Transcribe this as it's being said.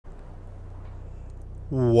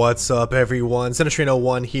What's up, everyone?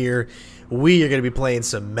 CenterStrain01 here. We are going to be playing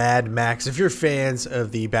some Mad Max. If you're fans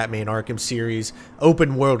of the Batman Arkham series,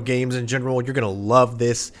 open world games in general, you're going to love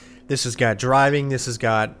this. This has got driving. This has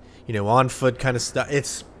got, on foot kind of stuff.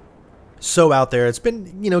 It's so out there. It's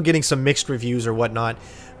been, getting some mixed reviews or whatnot.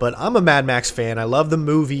 But I'm a Mad Max fan. I love the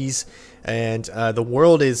movies, and the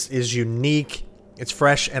world is unique. It's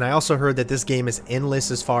fresh, and I also heard that this game is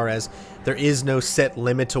endless as far as there is no set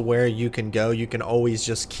limit to where you can go. You can always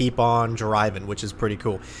just keep on driving, which is pretty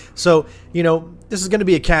cool. So, this is going to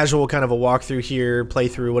be a casual kind of a walkthrough here,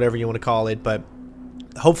 playthrough, whatever you want to call it, but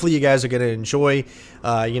hopefully you guys are going to enjoy,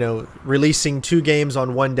 releasing two games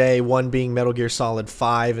on one day, one being Metal Gear Solid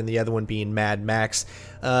 5 and the other one being Mad Max.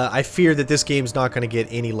 I fear that this game's not going to get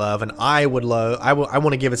any love, and I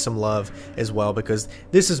want to give it some love as well, because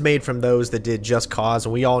this is made from those that did Just Cause,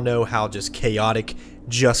 and we all know how just chaotic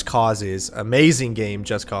Just Cause is. Amazing game,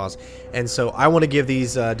 Just Cause. And so I want to give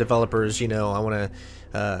these developers, I want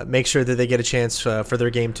to make sure that they get a chance for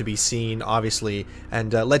their game to be seen, obviously,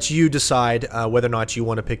 and let you decide whether or not you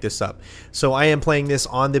want to pick this up. So I am playing this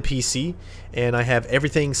on the PC, and I have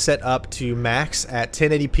everything set up to max at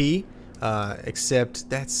 1080p, except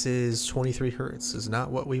that says 23 Hertz is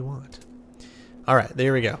not what we want. Alright,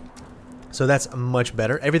 there we go. So that's much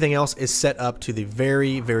better. Everything else is set up to the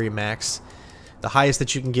very, very max, the highest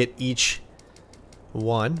that you can get each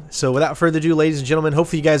one. So without further ado, ladies and gentlemen,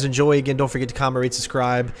 hopefully you guys enjoy. Again, don't forget to comment, rate,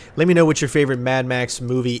 subscribe. Let me know what your favorite Mad Max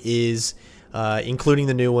movie is, including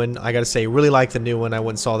the new one. I gotta say, really like the new one. I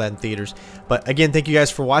went and saw that in theaters. But again, thank you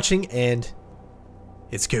guys for watching, and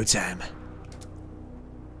it's go time.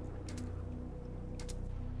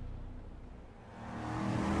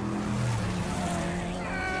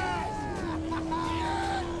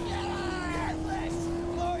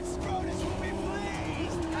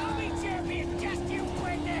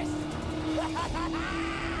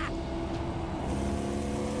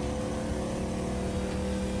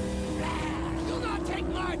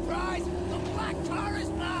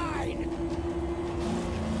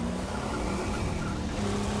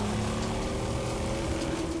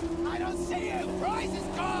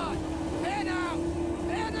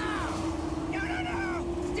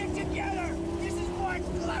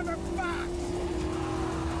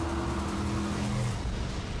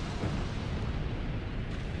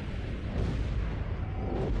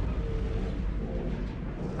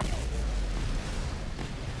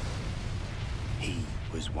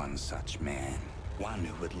 One such man, one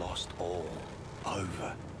who had lost all,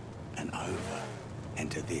 over and over, and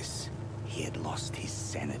to this he had lost his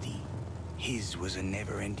sanity. His was a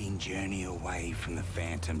never-ending journey away from the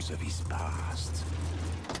phantoms of his past.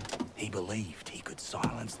 He believed he could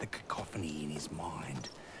silence the cacophony in his mind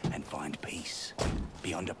and find peace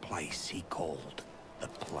beyond a place he called the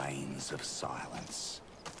Plains of Silence.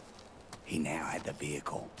 He now had the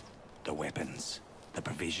vehicle, the weapons, the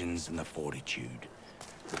provisions, and the fortitude.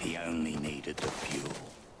 He only needed the fuel.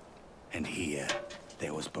 And here,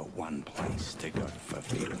 there was but one place to go for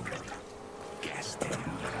fuel. Gastown.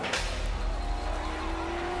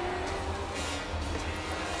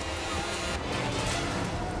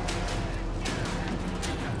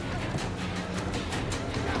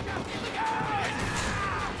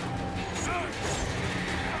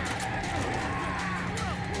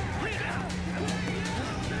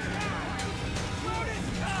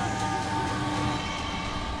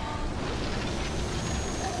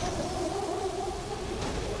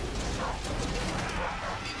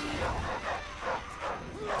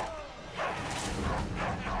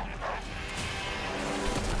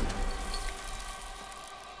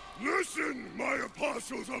 Listen, my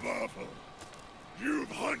apostles of Alpha.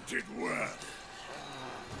 You've hunted well.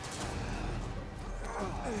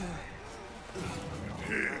 And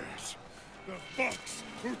here's the fox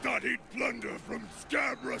who thought he'd plunder from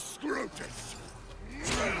Scabra Scrotus.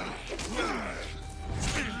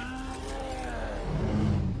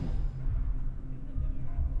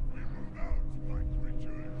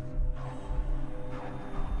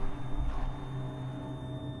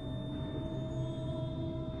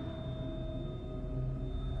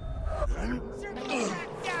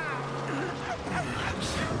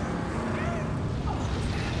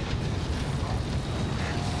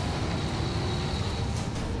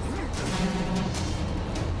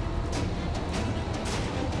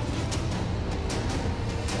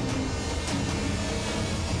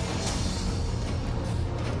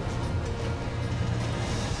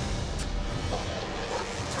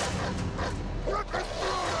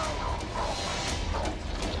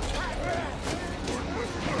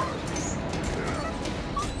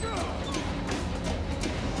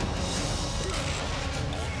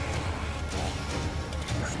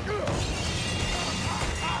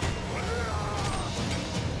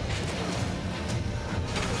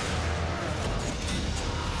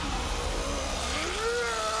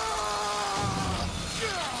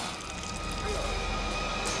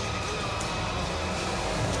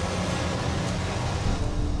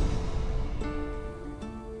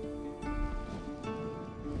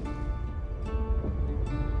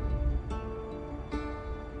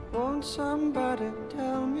 somebody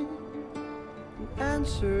tell me,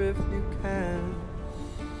 answer if you can.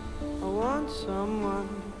 I want someone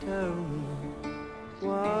to tell me,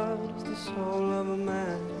 what is the soul of a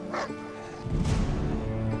man?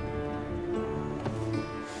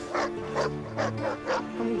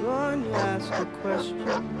 I'm going to ask a question,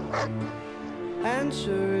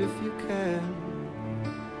 answer if you can.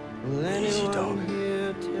 Will anyone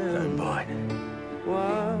here tell me,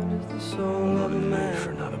 what is the soul of a man?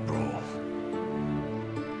 For another brawl.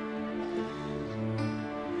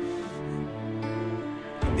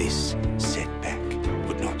 This setback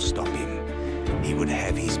would not stop him. He would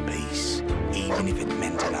have his peace, even if it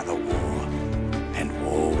meant another war. And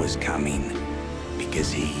war was coming,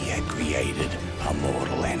 because he had created a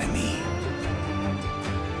mortal enemy.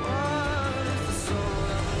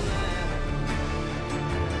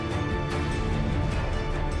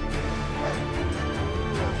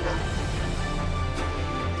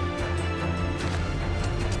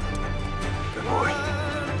 Good boy.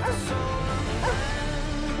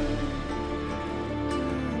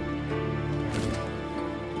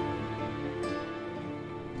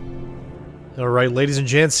 Alright, ladies and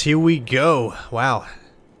gents, here we go. Wow.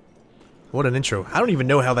 What an intro. I don't even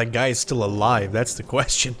know how that guy is still alive. That's the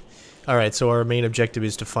question. Alright, so our main objective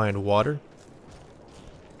is to find water.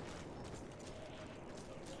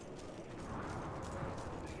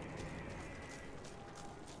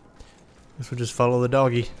 Guess we'll just follow the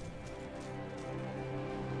doggy.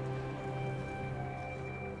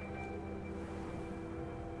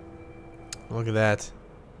 Look at that.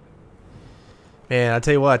 Man, I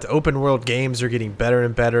tell you what, open world games are getting better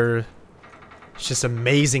and better. It's just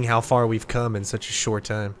amazing how far we've come in such a short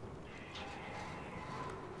time.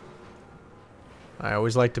 I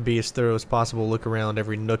always like to be as thorough as possible, look around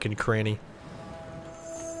every nook and cranny.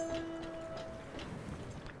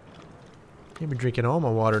 I've been drinking all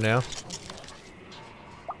my water now.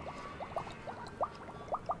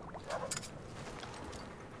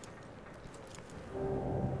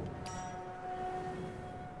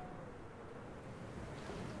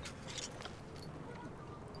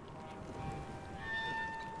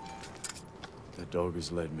 The dog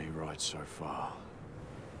has led me right so far.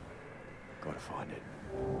 Gotta find it.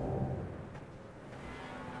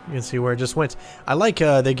 You can see where it just went. I like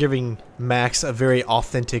they're giving Max a very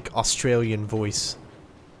authentic Australian voice.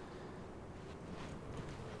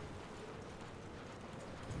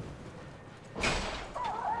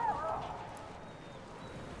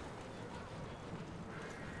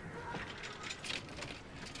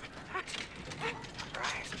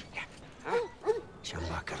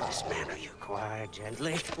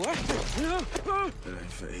 Gently. What? No! It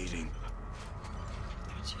ain't for eating.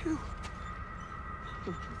 It's you.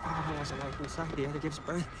 Father has a life inside the other gives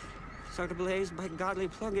birth. Start ablaze by godly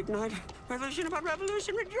plug ignite. Revolution about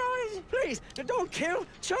revolution, rejoice! Please, don't kill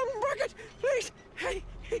Chum Bucket! Please! Hey!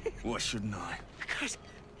 Why shouldn't I? Because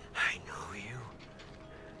I know you.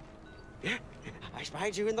 Yeah? I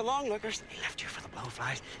spied you in the long lookers. They left you for the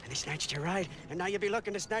blowflies, and they snatched your ride. And now you'll be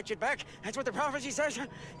looking to snatch it back. That's what the prophecy says. You're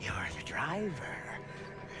the driver.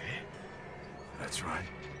 That's right.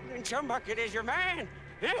 And Chumbucket is your man.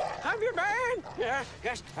 Yeah, I'm your man. Yeah,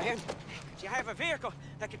 yes, I am. See, I have a vehicle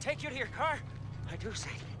that can take you to your car. I do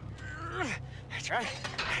say. That's right.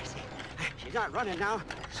 She's not running now.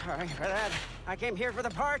 Sorry for that. I came here for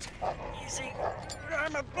the parts. You see,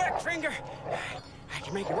 I'm a black finger. I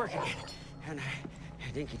can make it work again. And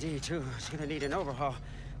Dinky D, too, is gonna need an overhaul.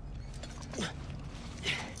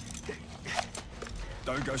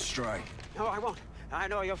 Don't go stray. No, I won't. I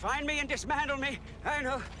know you'll find me and dismantle me. I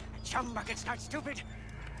know. Chumbucket's not stupid.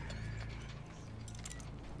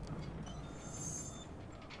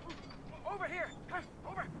 Over here.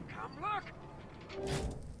 Over. Come look.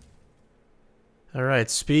 Alright,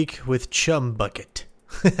 speak with Chumbucket.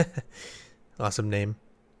 Awesome name.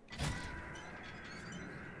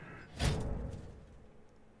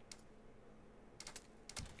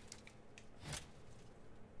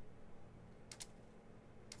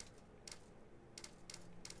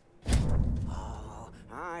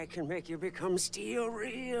 I can make you become steel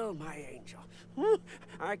real, my angel.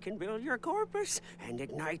 I can build your corpus and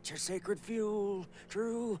ignite your sacred fuel.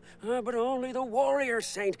 True, but only the warrior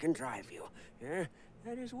saint can drive you. Yeah,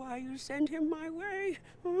 that is why you send him my way.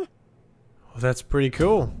 Well, that's pretty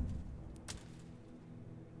cool.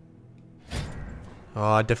 Oh,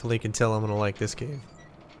 I definitely can tell I'm gonna like this game.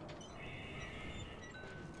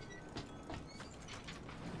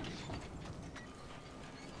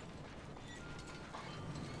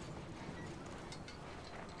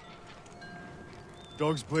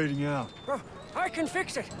 Dog's bleeding out. Oh, I can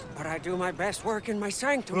fix it, but I do my best work in my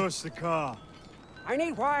sanctum. Push the car. I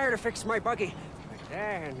need wire to fix my buggy. But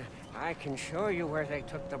then I can show you where they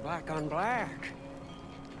took the black on black.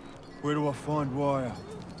 Where do I find wire?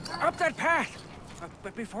 Up that path.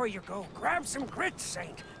 But before you go, grab some grits,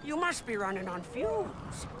 Saint. You must be running on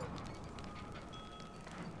fumes.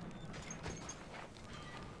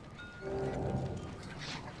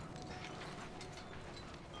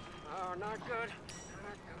 Oh, not good.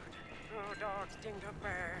 Not good. Oh, dog's dinged up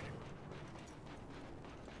bad.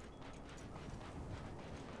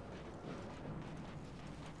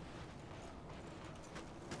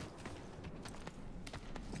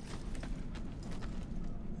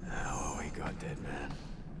 Oh, we got dead man.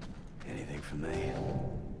 Anything for me?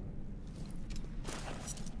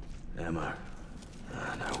 Ammo.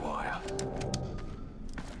 No wire.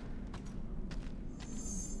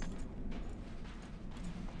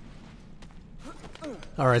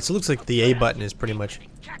 Alright, so it looks like the A button is pretty much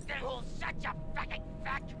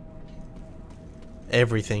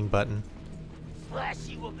everything button. Slash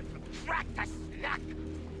you open from crack to snack.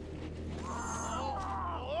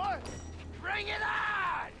 Oh, bring it on!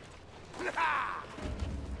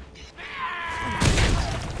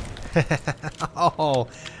 Oh,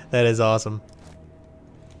 that is awesome.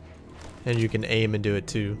 And you can aim and do it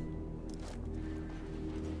too.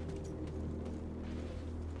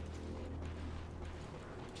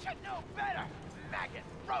 Should know better. Maggot,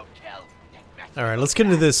 roadkill. Alright, let's get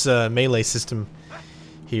into this melee system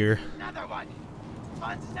here. Another one.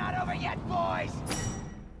 Fun's not over yet, boys.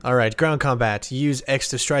 Alright, ground combat. Use X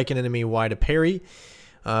to strike an enemy, Y to parry.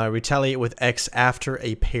 Retaliate with X after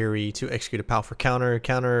a parry to execute a powerful counter.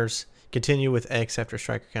 Counters continue with X after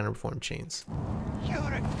strike or counter perform chains. You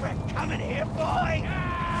regret coming here, boy.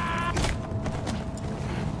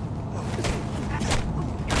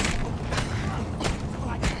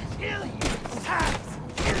 Kill you.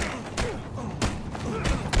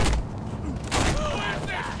 Where's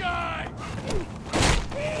this guy?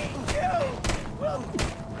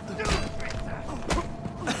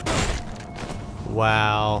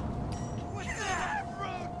 Wow. What's that?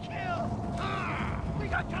 Roadkill. We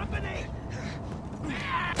got company.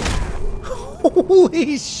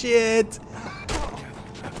 Holy shit!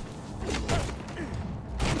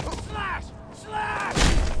 Slash! Slash!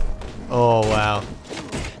 Oh, wow.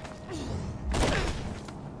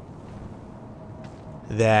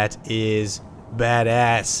 That is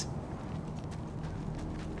badass.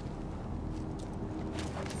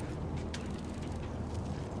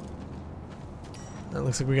 That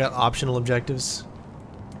looks like we got optional objectives.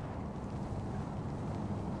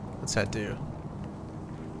 What's that do?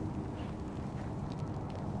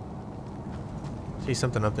 See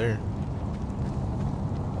something up there.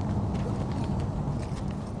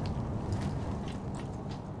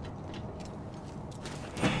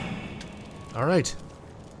 All right.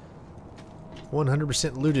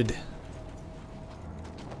 100% looted. Is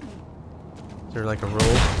there like a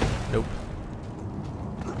roll? Nope.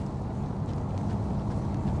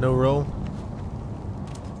 No roll.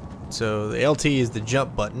 So the LT is the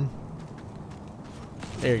jump button.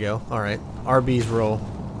 There you go. Alright. RB's roll.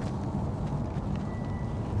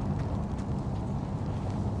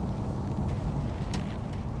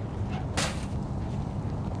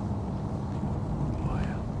 Oh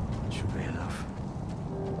yeah. Should be enough.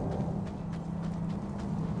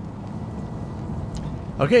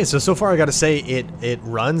 Okay, so far I gotta say it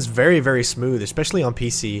runs very, very smooth, especially on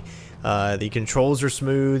PC. The controls are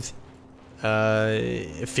smooth.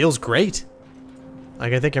 It feels great.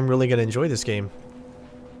 Like, I think I'm really gonna enjoy this game.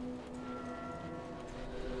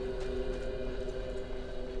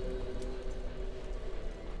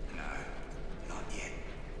 No, not yet.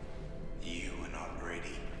 You are not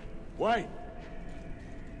ready. Wait!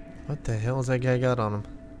 What the hell has that guy got on him?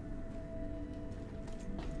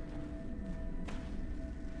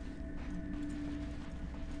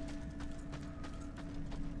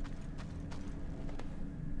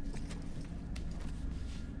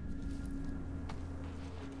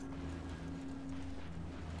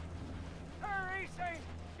 Hurry, Saint!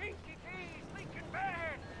 Stinky peas leaking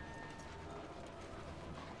bad!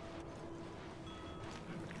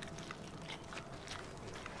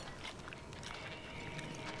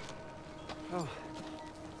 Oh.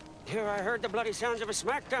 Here I heard the bloody sounds of a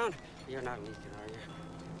smackdown. You're not leaking, are you?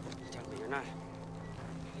 Tell me you're not.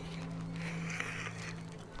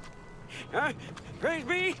 Huh? Praise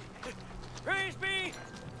be! Praise be!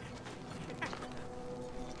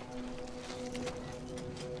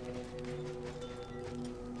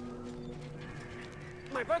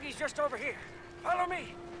 My buggy's just over here. Follow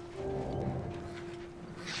me.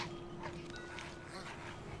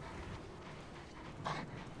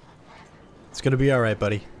 It's gonna be alright,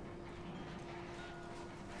 buddy.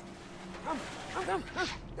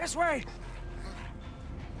 This way.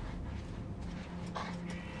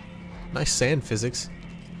 Nice sand physics.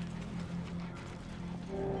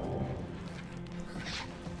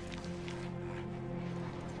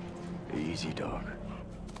 Easy, dog.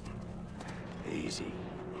 Easy.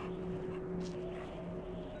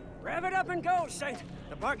 Rev it up and go, Saint.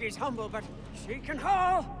 The buggy's humble, but she can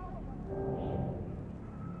haul.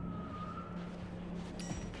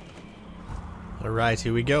 All right,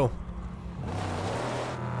 here we go.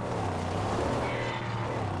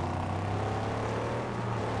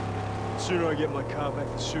 The sooner I get my car back,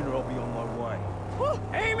 the sooner I'll be on my way. Woo,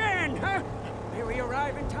 amen! Huh? May we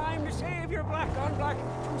arrive in time to save your black on black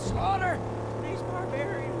from slaughter. These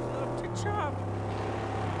barbarians love to chop.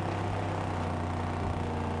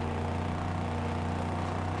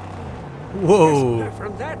 Whoa. Yes,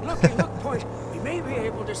 from that look point, we may be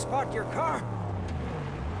able to spot your car.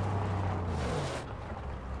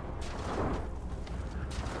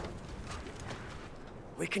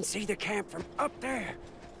 We can see the camp from up there,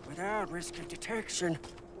 without risk of detection.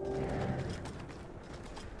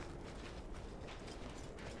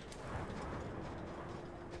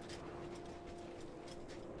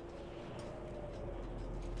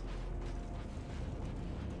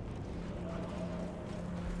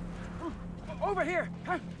 Over here!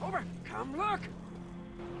 Huh? Over! Come look!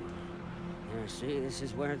 See, this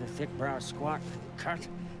is where the thick-brow squat cut.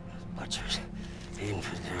 Butchers,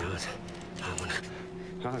 infidels.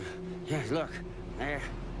 Oh, yeah, look. There.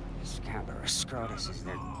 Scabrous Scrotus is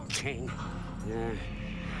their king. Yeah,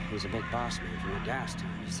 he's a big boss man from the gas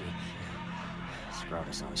town, you see.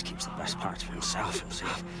 Scrotus always keeps the best parts for himself.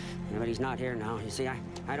 Yeah, but he's not here now. You see,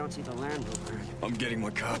 I don't see the Land Rover. I'm getting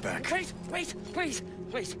my car back. Wait, please.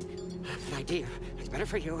 An idea. It's better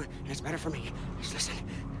for you, and it's better for me. Just listen.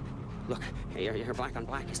 Look, your black on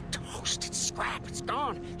black is toast. It's scrap. It's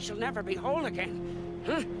gone. She'll never be whole again.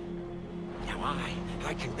 Huh? Now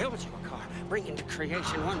I can build you a car, bring into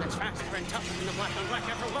creation one that's faster and tougher than the black on black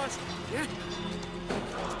ever was. Yeah?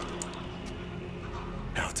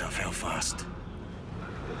 How tough, how fast?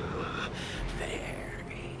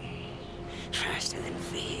 Very. Faster than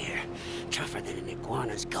fear. Tougher than an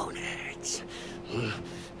iguana's gonads.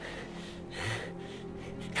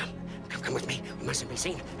 Come with me. We mustn't be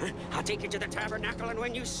seen. Huh? I'll take you to the tabernacle, and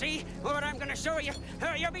when you see what I'm gonna show you,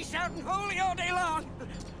 you'll be shouting holy all day long.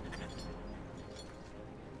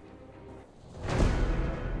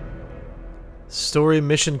 Story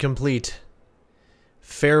mission complete.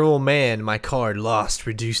 Feral man, my card lost,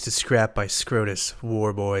 reduced to scrap by Scrotus.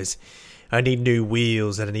 War boys. I need new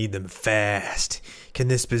wheels and I need them fast. Can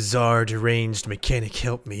this bizarre deranged mechanic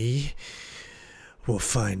help me? We'll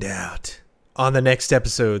find out on the next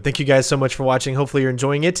episode. Thank you guys so much for watching. Hopefully you're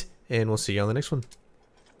enjoying it, and we'll see you on the next one.